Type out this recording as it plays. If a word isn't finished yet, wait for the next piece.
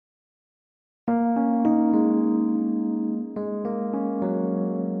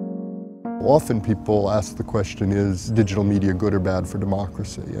Often people ask the question, is digital media good or bad for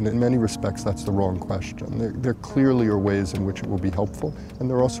democracy? And in many respects, that's the wrong question. There clearly are ways in which it will be helpful, and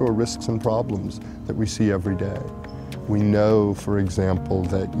there also are risks and problems that we see every day. We know, for example,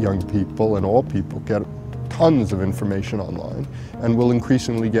 that young people and all people get tons of information online and will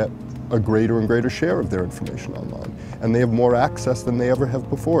increasingly get a greater and greater share of their information online. And they have more access than they ever have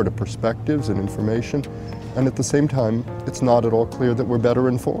before to perspectives and information. And at the same time, it's not at all clear that we're better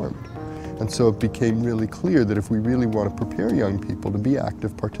informed. And so it became really clear that if we really want to prepare young people to be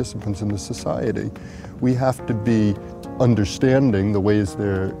active participants in the society, we have to be understanding the ways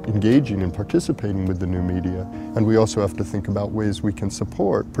they're engaging and participating with the new media, and we also have to think about ways we can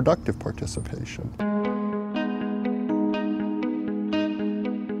support productive participation.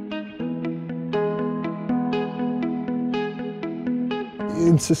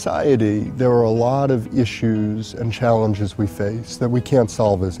 In society, there are a lot of issues and challenges we face that we can't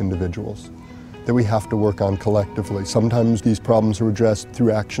solve as individuals, that we have to work on collectively. Sometimes these problems are addressed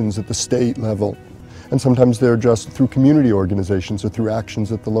through actions at the state level, and sometimes they're addressed through community organizations or through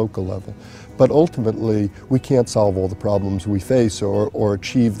actions at the local level. But ultimately, we can't solve all the problems we face or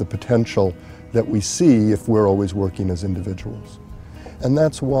achieve the potential that we see if we're always working as individuals. And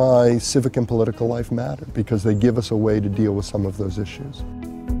that's why civic and political life matter, because they give us a way to deal with some of those issues.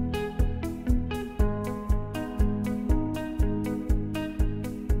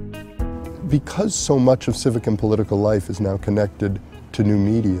 Because so much of civic and political life is now connected to new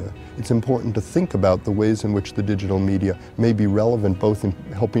media, it's important to think about the ways in which the digital media may be relevant, both in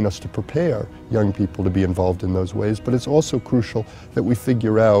helping us to prepare young people to be involved in those ways, but it's also crucial that we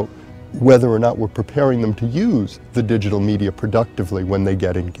figure out whether or not we're preparing them to use the digital media productively when they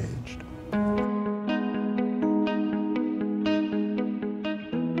get engaged.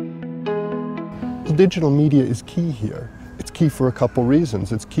 Well, digital media is key here. It's key for a couple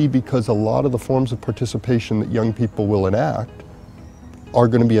reasons. It's key because a lot of the forms of participation that young people will enact are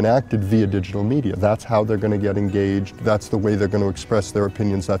going to be enacted via digital media. That's how they're going to get engaged. That's the way they're going to express their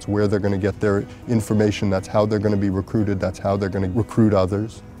opinions. That's where they're going to get their information. That's how they're going to be recruited. That's how they're going to recruit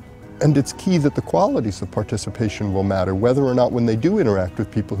others. And it's key that the qualities of participation will matter, whether or not when they do interact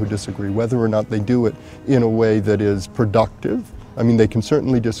with people who disagree, whether or not they do it in a way that is productive. I mean, they can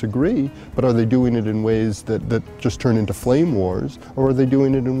certainly disagree, but are they doing it in ways that just turn into flame wars, or are they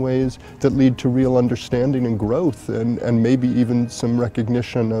doing it in ways that lead to real understanding and growth and maybe even some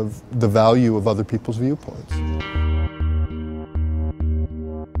recognition of the value of other people's viewpoints?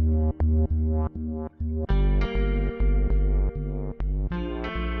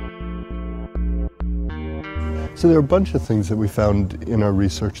 So there are a bunch of things that we found in our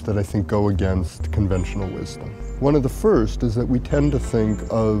research that I think go against conventional wisdom. One of the first is that we tend to think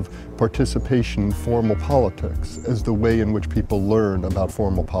of participation in formal politics as the way in which people learn about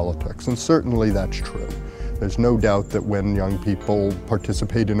formal politics, and certainly that's true. There's no doubt that when young people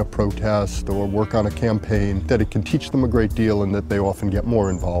participate in a protest or work on a campaign, that it can teach them a great deal and that they often get more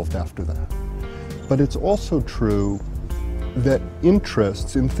involved after that. But it's also true that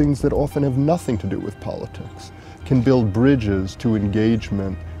interests in things that often have nothing to do with politics can build bridges to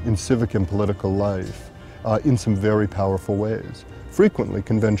engagement in civic and political life in some very powerful ways. Frequently,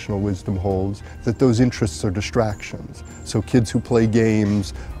 conventional wisdom holds that those interests are distractions. So kids who play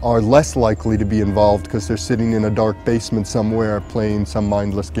games are less likely to be involved because they're sitting in a dark basement somewhere playing some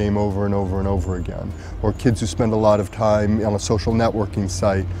mindless game over and over and over again. Or kids who spend a lot of time on a social networking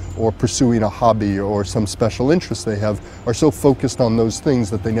site or pursuing a hobby or some special interest they have are so focused on those things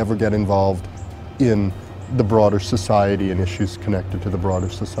that they never get involved in the broader society and issues connected to the broader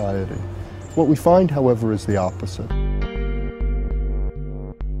society. What we find, however, is the opposite.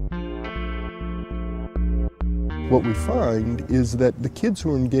 What we find is that the kids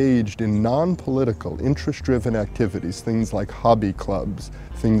who are engaged in non-political, interest-driven activities, things like hobby clubs,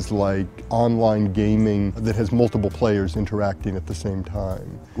 things like online gaming that has multiple players interacting at the same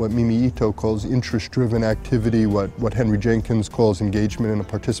time, what Mimi Ito calls interest-driven activity, what Henry Jenkins calls engagement in a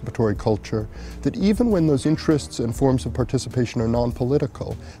participatory culture, that even when those interests and forms of participation are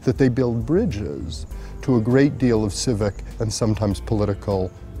non-political, that they build bridges to a great deal of civic and sometimes political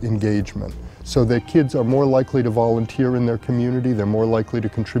engagement. So that kids are more likely to volunteer in their community, they're more likely to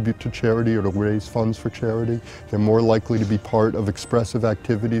contribute to charity or to raise funds for charity, they're more likely to be part of expressive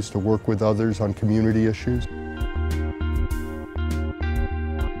activities, to work with others on community issues.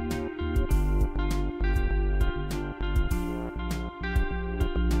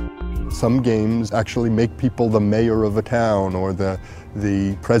 Some games actually make people the mayor of a town or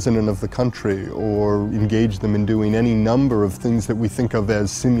the president of the country, or engage them in doing any number of things that we think of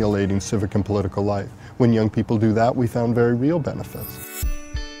as simulating civic and political life. When young people do that, we found very real benefits.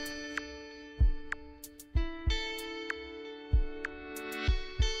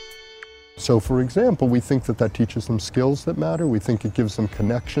 So for example, we think that that teaches them skills that matter. We think it gives them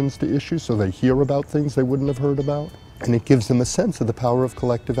connections to issues so they hear about things they wouldn't have heard about. And it gives them a sense of the power of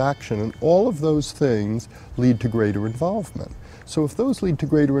collective action. And all of those things lead to greater involvement. So if those lead to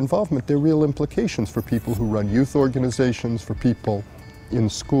greater involvement, there are real implications for people who run youth organizations, for people in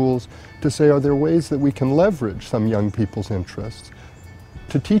schools, to say, are there ways that we can leverage some young people's interests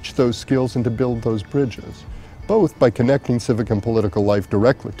to teach those skills and to build those bridges, both by connecting civic and political life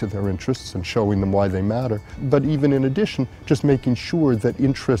directly to their interests and showing them why they matter, but even in addition, just making sure that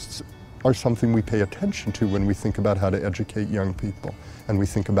interests are something we pay attention to when we think about how to educate young people and we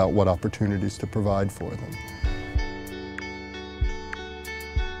think about what opportunities to provide for them.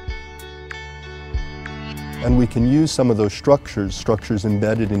 And we can use some of those structures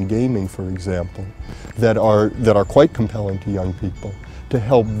embedded in gaming, for example, that are quite compelling to young people, to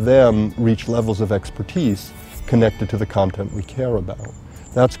help them reach levels of expertise connected to the content we care about.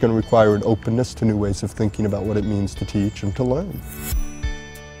 That's going to require an openness to new ways of thinking about what it means to teach and to learn.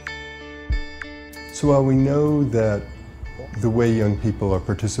 So while we know that the way young people are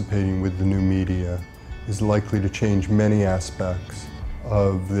participating with the new media is likely to change many aspects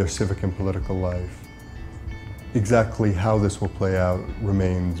of their civic and political life, exactly how this will play out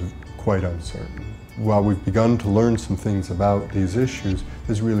remains quite uncertain. While we've begun to learn some things about these issues,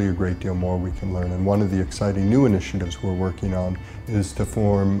 there's really a great deal more we can learn. And one of the exciting new initiatives we're working on is to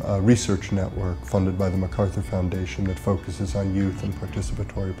form a research network funded by the MacArthur Foundation that focuses on youth and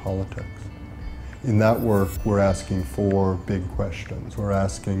participatory politics. In that work, we're asking 4 big questions. We're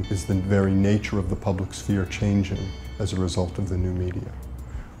asking, is the very nature of the public sphere changing as a result of the new media?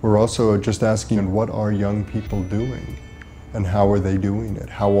 We're also just asking, what are young people doing? And how are they doing it?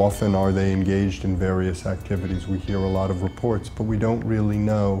 How often are they engaged in various activities? We hear a lot of reports, but we don't really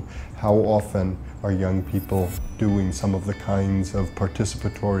know how often are young people doing some of the kinds of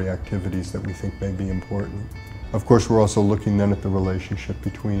participatory activities that we think may be important. Of course, we're also looking then at the relationship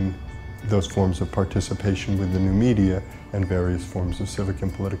between those forms of participation with the new media and various forms of civic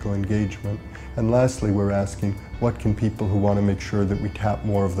and political engagement. And lastly, we're asking, what can people who want to make sure that we tap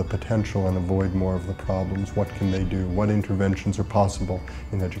more of the potential and avoid more of the problems, what can they do? What interventions are possible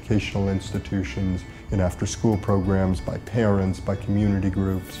in educational institutions, in after-school programs, by parents, by community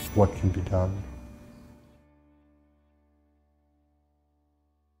groups? What can be done?